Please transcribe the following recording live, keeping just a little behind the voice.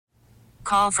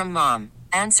Call from mom.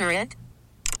 Answer it.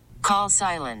 Call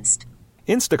silenced.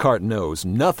 Instacart knows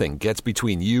nothing gets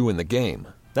between you and the game.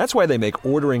 That's why they make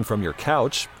ordering from your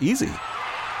couch easy.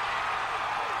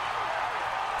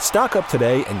 Stock up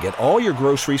today and get all your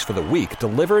groceries for the week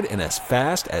delivered in as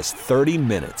fast as 30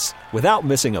 minutes without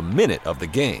missing a minute of the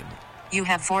game. You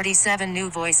have 47 new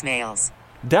voicemails.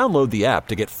 Download the app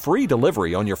to get free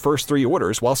delivery on your first 3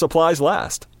 orders while supplies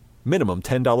last. Minimum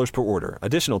 $10 per order.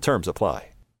 Additional terms apply.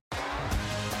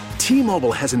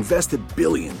 T-Mobile has invested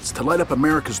billions to light up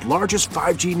America's largest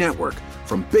 5G network,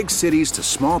 from big cities to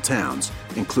small towns,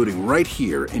 including right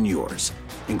here in yours.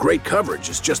 And great coverage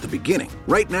is just the beginning.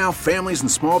 Right now, families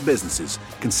and small businesses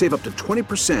can save up to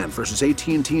 20% versus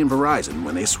AT&T and Verizon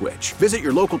when they switch. Visit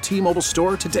your local T-Mobile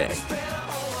store today.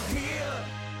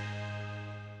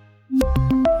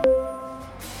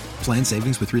 Plan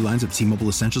savings with 3 lines of T-Mobile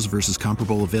Essentials versus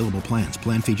comparable available plans.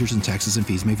 Plan features and taxes and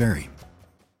fees may vary.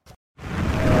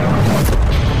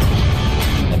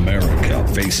 America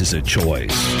faces a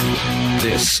choice.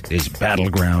 This is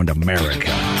Battleground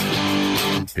America.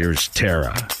 Here's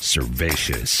Tara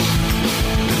Servatius.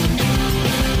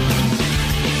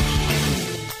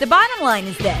 The bottom line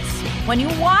is this. When you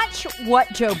watch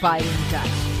what Joe Biden does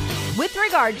with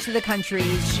regard to the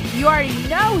countries you already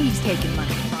know he's taken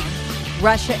money from,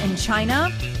 Russia and China,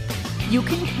 you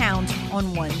can count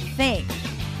on one thing.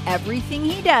 Everything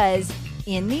he does,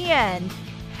 in the end,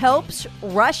 helps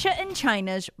Russia and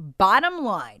China's bottom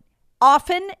line,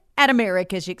 often at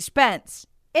America's expense.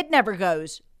 It never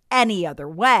goes any other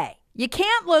way. You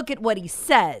can't look at what he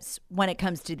says when it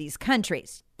comes to these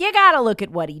countries. You got to look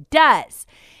at what he does.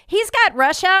 He's got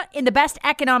Russia in the best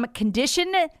economic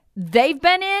condition they've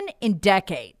been in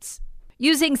decades,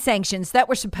 using sanctions that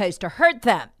were supposed to hurt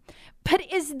them. But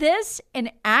is this an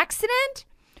accident?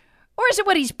 Or is it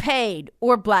what he's paid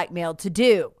or blackmailed to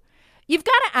do? You've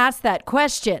got to ask that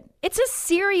question. It's a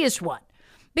serious one,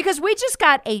 because we just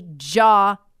got a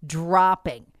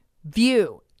jaw-dropping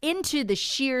view into the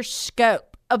sheer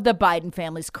scope of the Biden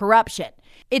family's corruption.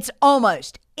 It's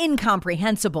almost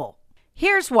incomprehensible.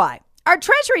 Here's why. Our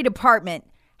Treasury Department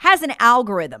has an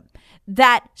algorithm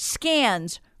that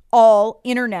scans all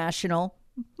international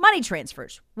money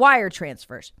transfers, wire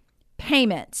transfers,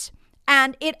 payments,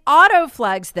 and it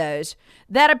auto-flags those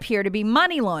that appear to be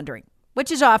money laundering, which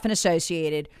is often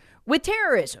associated with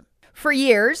terrorism. For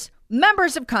years,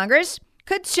 members of Congress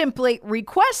could simply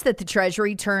request that the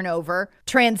Treasury turn over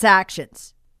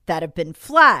transactions that have been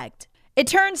flagged. It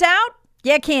turns out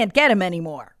you can't get them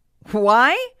anymore.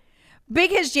 Why?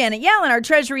 Because Janet Yellen, our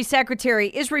Treasury Secretary,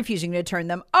 is refusing to turn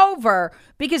them over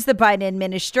because the Biden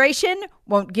administration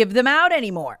won't give them out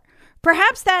anymore.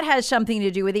 Perhaps that has something to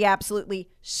do with the absolutely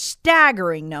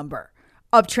staggering number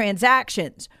of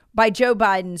transactions by Joe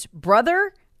Biden's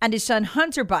brother and his son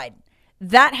Hunter Biden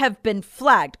that have been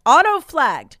flagged,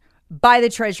 auto-flagged by the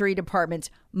Treasury Department's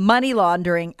money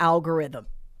laundering algorithm.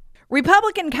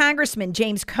 Republican Congressman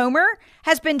James Comer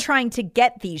has been trying to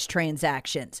get these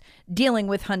transactions, dealing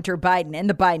with Hunter Biden and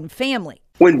the Biden family.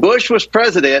 When Bush was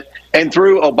president and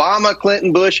through Obama,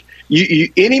 Clinton, Bush,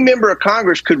 any member of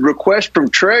Congress could request from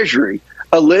Treasury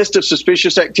a list of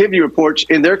suspicious activity reports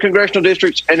in their congressional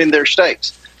districts and in their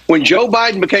states. When Joe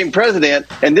Biden became president,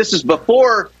 and this is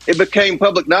before it became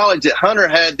public knowledge that Hunter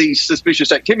had these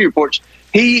suspicious activity reports,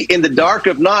 he, in the dark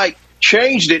of night,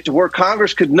 changed it to where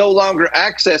Congress could no longer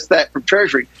access that from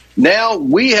Treasury. Now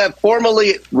we have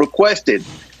formally requested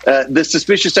the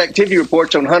suspicious activity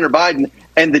reports on Hunter Biden,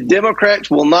 and the Democrats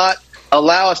will not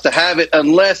allow us to have it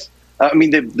unless,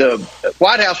 the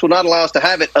White House will not allow us to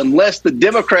have it unless the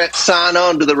Democrats sign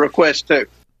on to the request too.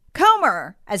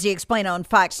 Comer, as he explained on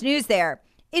Fox News there,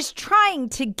 is trying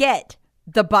to get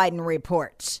the Biden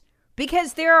reports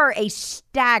because there are a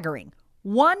staggering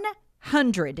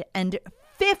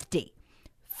 150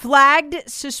 flagged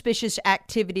suspicious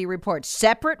activity reports,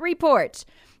 separate reports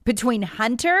between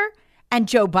Hunter and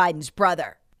Joe Biden's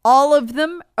brother. All of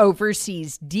them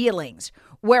overseas dealings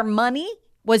where money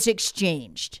was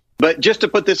exchanged. But just to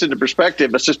put this into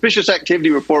perspective, a suspicious activity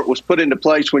report was put into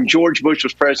place when George Bush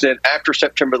was president after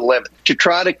September 11th to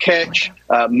try to catch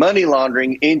money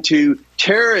laundering into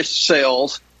terrorist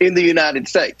cells in the United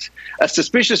States. A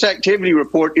suspicious activity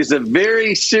report is a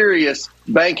very serious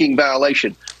banking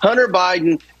violation. Hunter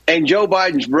Biden and Joe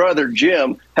Biden's brother,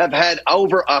 Jim, have had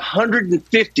over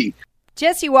 150.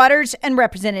 Jesse Waters and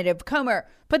Representative Comer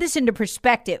put this into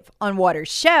perspective on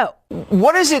Waters' show.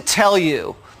 What does it tell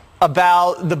you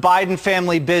about the Biden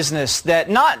family business that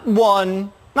not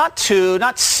one, not two,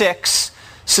 not six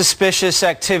suspicious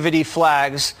activity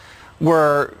flags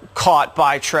were caught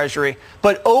by Treasury,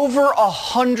 but over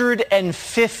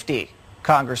 150,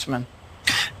 Congressman?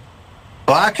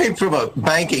 Well, I came from a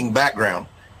banking background.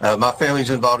 My family's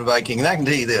involved in banking, and I can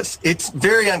tell you this. It's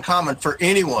very uncommon for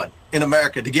anyone in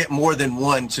America to get more than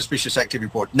one suspicious activity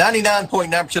report.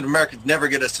 99.9% of Americans never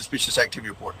get a suspicious activity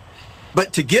report.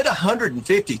 But to get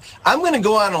 150, I'm going to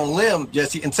go out on a limb,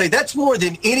 Jesse, and say that's more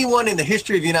than anyone in the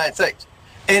history of the United States.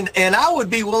 And I would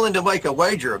be willing to make a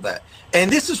wager of that.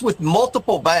 And this is with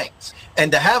multiple banks.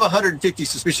 And to have 150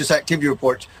 suspicious activity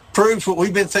reports proves what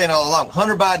we've been saying all along.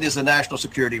 Hunter Biden is a national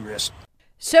security risk.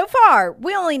 So far,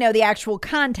 we only know the actual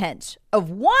contents of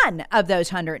one of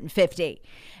those 150.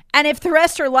 And if the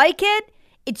rest are like it,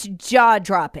 it's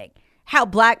jaw-dropping how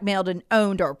blackmailed and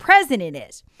owned our president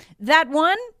is. That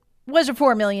one was a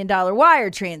 $4 million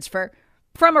wire transfer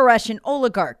from a Russian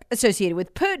oligarch associated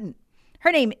with Putin.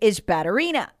 Her name is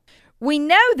Baturina. We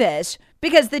know this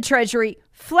because the Treasury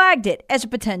flagged it as a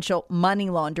potential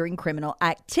money laundering criminal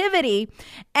activity,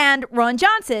 and Ron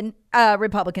Johnson, a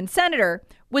Republican senator,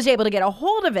 was able to get a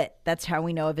hold of it. That's how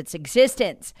we know of its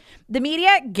existence. The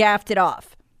media gaffed it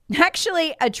off,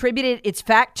 actually attributed its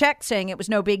fact check saying it was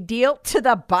no big deal to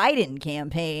the Biden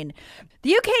campaign.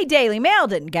 The UK Daily Mail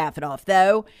didn't gaff it off,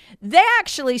 though. They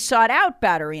actually sought out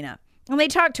Baturina, and they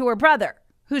talked to her brother,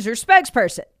 who's her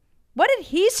spokesperson. What did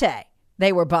he say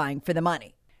they were buying for the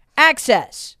money?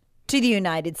 Access to the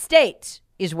United States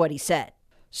is what he said.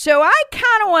 So I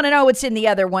kind of want to know what's in the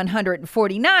other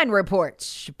 149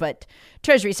 reports, but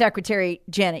Treasury Secretary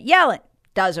Janet Yellen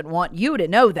doesn't want you to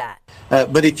know that.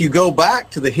 But if you go back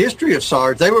to the history of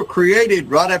SARs, they were created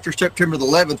right after September the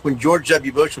 11th when George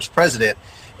W. Bush was president.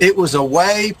 It was a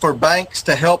way for banks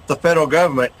to help the federal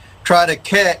government try to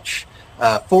catch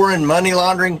foreign money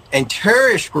laundering and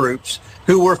terrorist groups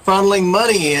who were funneling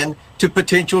money in to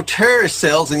potential terrorist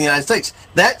cells in the United States.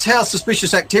 That's how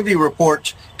suspicious activity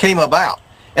reports came about.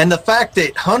 And the fact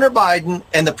that Hunter Biden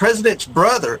and the president's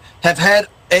brother have had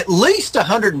at least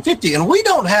 150, and we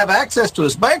don't have access to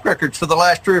his bank records for the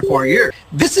last 3 or 4 years.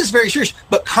 This is very serious.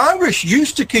 But Congress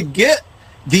could get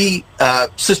the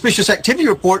suspicious activity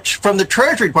reports from the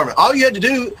Treasury Department. All you had to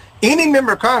do, any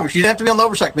member of Congress, you didn't have to be on the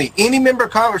oversight committee, any member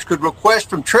of Congress could request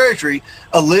from Treasury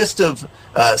a list of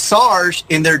SARs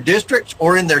in their districts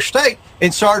or in their state,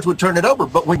 and SARs would turn it over.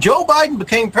 But when Joe Biden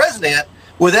became president,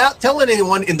 without telling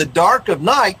anyone in the dark of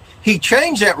night, he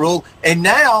changed that rule, and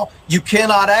now you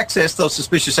cannot access those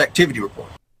suspicious activity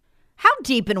reports. How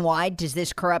deep and wide does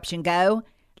this corruption go?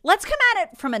 Let's come at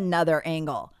it from another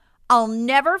angle. I'll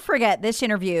never forget this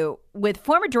interview with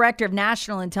former Director of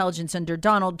National Intelligence under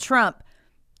Donald Trump,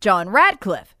 John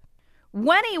Ratcliffe.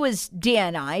 When he was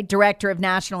DNI, Director of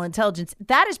National Intelligence,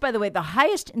 that is, by the way, the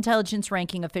highest intelligence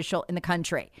ranking official in the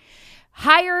country.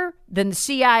 Higher than the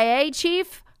CIA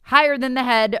chief, higher than the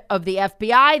head of the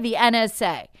FBI, the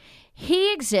NSA.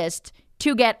 He exists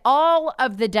to get all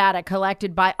of the data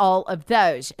collected by all of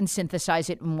those and synthesize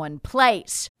it in one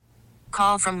place.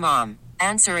 Call from mom.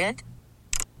 Answer it.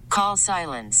 Call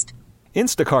silenced.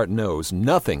 Instacart knows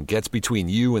nothing gets between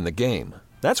you and the game.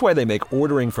 That's why they make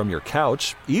ordering from your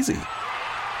couch easy.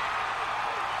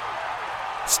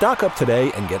 Stock up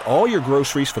today and get all your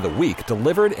groceries for the week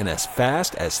delivered in as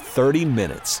fast as 30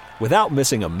 minutes without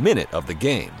missing a minute of the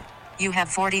game. You have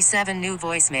 47 new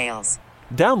voicemails.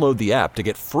 Download the app to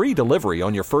get free delivery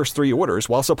on your first 3 orders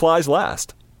while supplies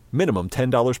last. Minimum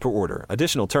 $10 per order.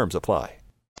 Additional terms apply.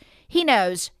 He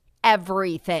knows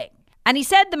everything. And he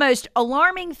said the most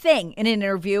alarming thing in an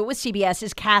interview with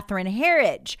CBS's Catherine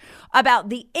Herridge about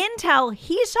the intel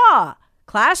he saw,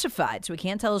 classified, so he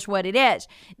can't tell us what it is,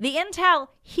 the intel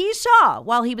he saw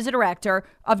while he was a director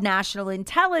of national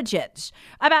intelligence,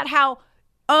 about how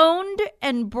owned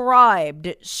and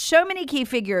bribed so many key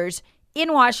figures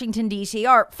in Washington, D.C.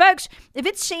 are. Folks, if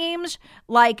it seems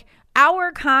like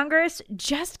our Congress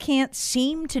just can't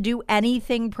seem to do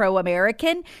anything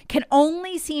pro-American, can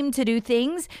only seem to do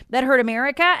things that hurt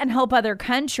America and help other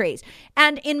countries.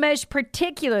 And in most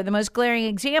particular, the most glaring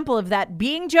example of that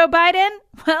being Joe Biden,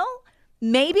 well,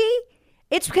 maybe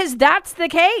it's because that's the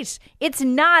case. It's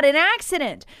not an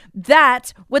accident.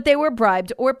 That's what they were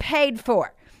bribed or paid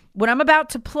for. What I'm about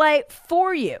to play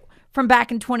for you from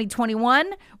back in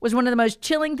 2021 was one of the most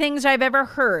chilling things I've ever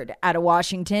heard out of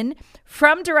Washington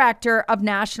from Director of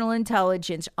National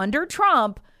Intelligence under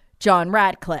Trump, John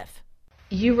Ratcliffe.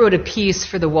 You wrote a piece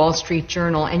for the Wall Street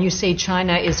Journal, and you say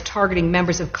China is targeting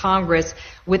members of Congress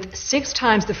with 6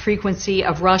 times the frequency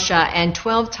of Russia and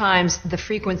 12 times the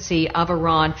frequency of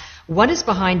Iran. What is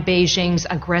behind Beijing's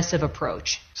aggressive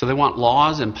approach? So they want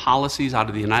laws and policies out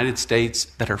of the United States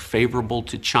that are favorable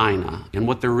to China. And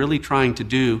what they're really trying to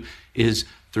do is,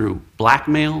 through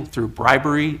blackmail, through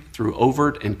bribery, through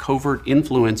overt and covert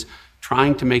influence,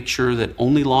 trying to make sure that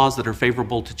only laws that are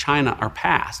favorable to China are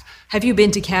passed. Have you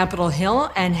been to Capitol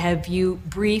Hill and have you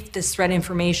briefed this threat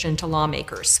information to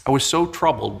lawmakers? I was so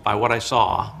troubled by what I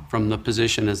saw from the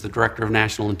position as the Director of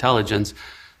National Intelligence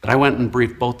that I went and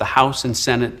briefed both the House and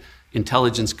Senate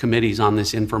Intelligence Committees on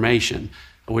this information,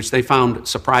 which they found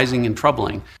surprising and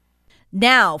troubling.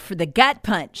 Now for the gut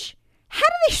punch. How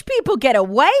do these people get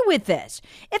away with this?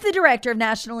 If the Director of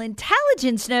National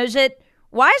Intelligence knows it,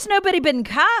 why has nobody been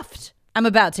cuffed? I'm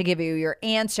about to give you your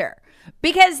answer.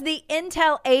 Because the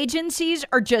intel agencies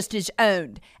are just as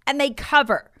owned, and they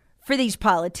cover for these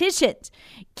politicians.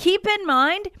 Keep in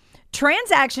mind,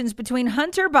 transactions between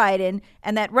Hunter Biden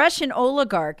and that Russian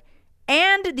oligarch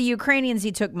and the Ukrainians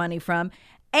he took money from,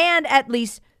 and at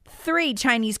least 3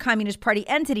 Chinese Communist Party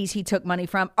entities he took money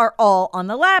from are all on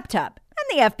the laptop.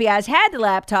 And the FBI's had the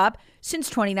laptop since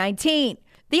 2019.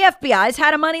 The FBI's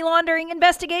had a money laundering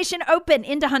investigation open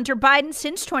into Hunter Biden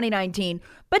since 2019,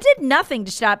 but did nothing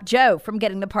to stop Joe from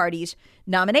getting the party's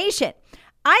nomination.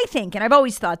 I think, and I've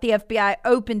always thought, the FBI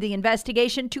opened the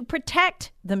investigation to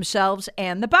protect themselves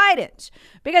and the Bidens.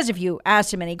 Because if you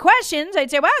ask them any questions,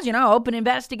 I'd say, well, open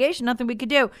investigation, nothing we could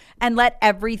do, and let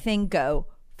everything go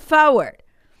forward.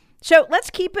 So let's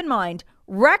keep in mind,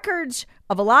 records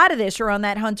of a lot of this are on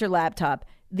that Hunter laptop.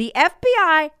 The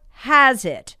FBI has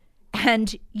it.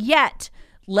 And yet,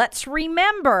 let's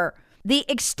remember the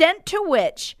extent to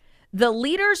which the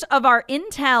leaders of our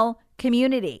intel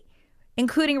community,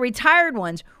 including retired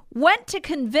ones, went to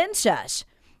convince us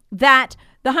that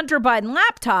the Hunter Biden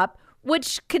laptop,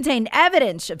 which contained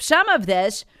evidence of some of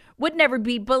this, would never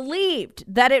be believed,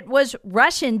 that it was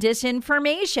Russian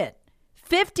disinformation.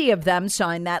 50 of them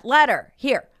signed that letter.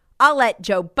 Here, I'll let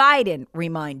Joe Biden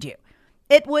remind you.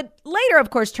 It would later, of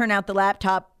course, turn out the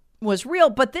laptop was real,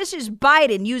 but this is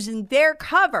Biden using their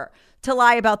cover to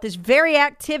lie about this very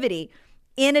activity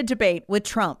in a debate with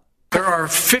Trump. There are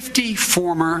 50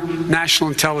 former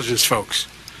national intelligence folks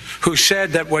who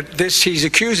said that what he's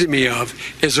accusing me of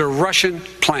is a Russian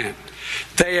plant.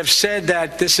 They have said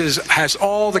that this has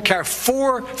all the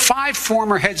 5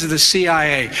 former heads of the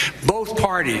CIA, both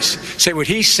parties, say what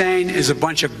he's saying is a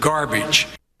bunch of garbage.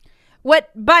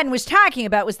 What Biden was talking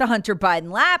about was the Hunter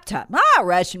Biden laptop.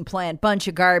 Russian plant, bunch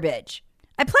of garbage.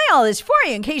 I play all this for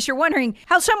you in case you're wondering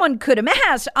how someone could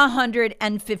amass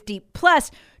 150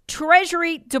 plus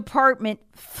Treasury Department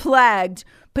flagged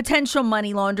potential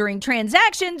money laundering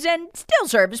transactions and still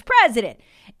serve as president.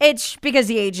 It's because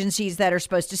the agencies that are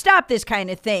supposed to stop this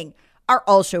kind of thing are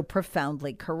also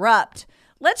profoundly corrupt.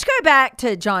 Let's go back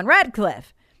to John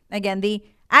Radcliffe. Again, the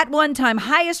at one time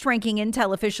highest ranking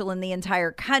intel official in the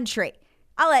entire country.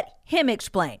 I'll let him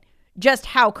explain just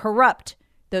how corrupt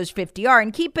those 50 are.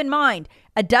 And keep in mind,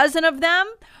 a dozen of them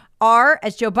are,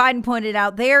 as Joe Biden pointed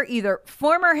out there, either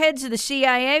former heads of the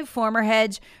CIA, former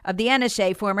heads of the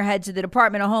NSA, former heads of the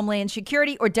Department of Homeland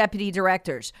Security, or deputy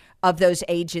directors of those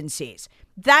agencies.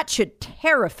 That should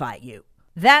terrify you.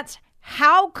 That's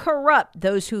how corrupt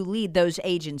those who lead those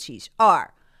agencies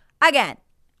are. Again,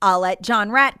 I'll let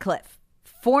John Ratcliffe,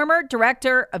 former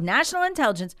director of national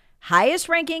intelligence, highest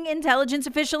ranking intelligence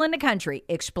official in the country,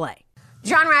 explain.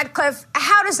 John Ratcliffe,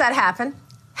 how does that happen?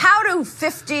 How do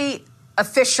 50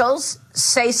 officials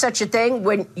say such a thing?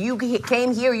 When you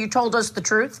came here, you told us the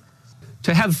truth?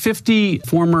 To have 50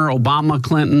 former Obama,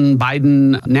 Clinton,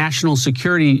 Biden national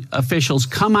security officials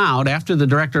come out after the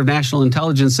director of national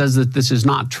intelligence says that this is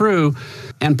not true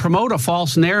and promote a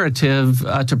false narrative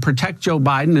to protect Joe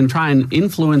Biden and try and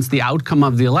influence the outcome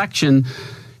of the election,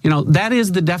 that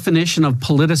is the definition of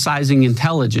politicizing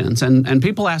intelligence. And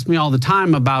people ask me all the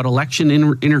time about election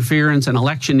interference and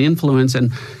election influence.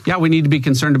 And yeah, we need to be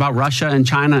concerned about Russia and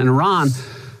China and Iran.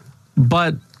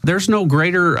 But there's no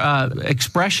greater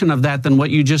expression of that than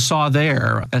what you just saw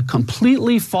there. A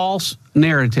completely false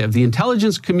narrative. The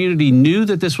intelligence community knew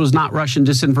that this was not Russian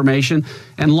disinformation,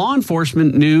 and law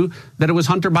enforcement knew that it was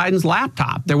Hunter Biden's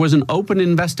laptop. There was an open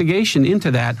investigation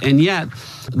into that, and yet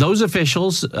those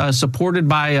officials, supported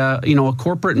by a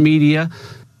corporate media,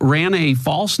 ran a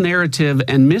false narrative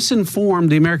and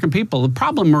misinformed the American people. The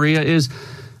problem, Maria, is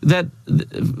that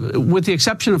with the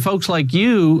exception of folks like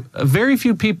you, very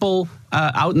few people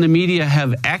out in the media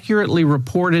have accurately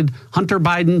reported Hunter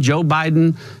Biden, Joe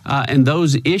Biden, and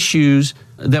those issues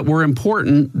that were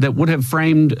important that would have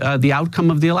framed the outcome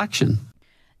of the election.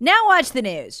 Now watch the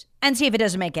news and see if it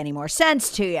doesn't make any more sense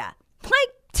to you.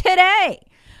 Like today,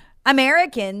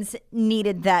 Americans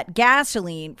needed that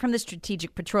gasoline from the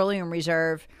Strategic Petroleum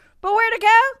Reserve. But where'd it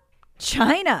go?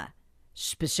 China.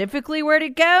 Specifically, where'd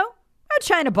it go?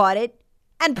 China bought it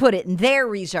and put it in their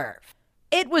reserve.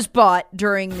 It was bought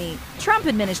during the Trump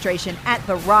administration at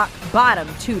the rock bottom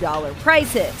 $2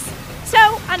 prices.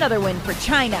 So, another win for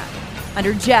China.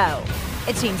 Under Joe,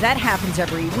 it seems that happens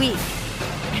every week.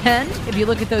 And if you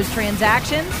look at those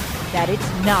transactions, that it's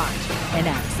not an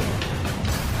accident.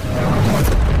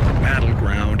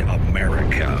 Battleground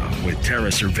America with Tara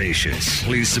Servatius.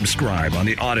 Please subscribe on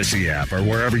the Odyssey app or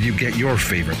wherever you get your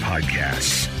favorite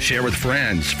podcasts. Share with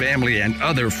friends, family, and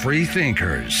other free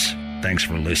thinkers. Thanks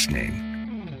for listening.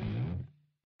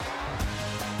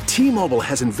 T-Mobile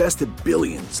has invested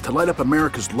billions to light up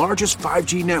America's largest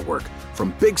 5G network,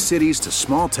 from big cities to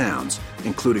small towns,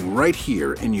 including right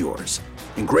here in yours.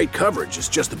 And great coverage is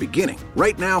just the beginning.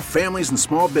 Right now, families and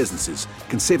small businesses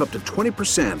can save up to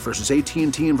 20% versus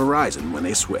AT&T and Verizon when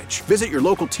they switch. Visit your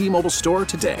local T-Mobile store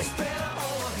today.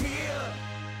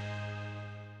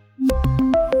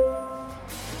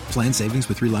 Plan savings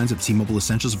with 3 lines of T-Mobile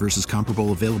Essentials versus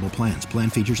comparable available plans. Plan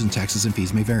features and taxes and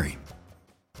fees may vary.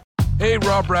 Hey,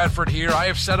 Rob Bradford here. I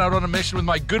have set out on a mission with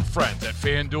my good friends at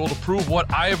FanDuel to prove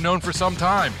what I have known for some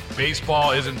time.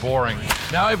 Baseball isn't boring.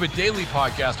 Now I have a daily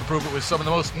podcast to prove it with some of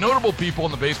the most notable people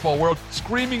in the baseball world,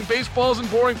 screaming baseball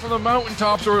isn't boring from the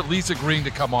mountaintops, or at least agreeing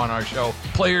to come on our show.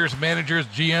 Players, managers,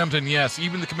 GMs, and yes,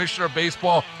 even the commissioner of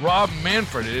baseball, Rob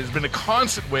Manfred. It has been a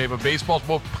constant wave of baseball's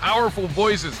most powerful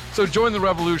voices. So join the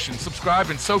revolution.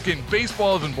 Subscribe and soak in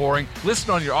Baseball Isn't Boring.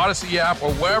 Listen on your Odyssey app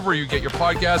or wherever you get your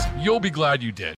podcasts. You'll be glad you did.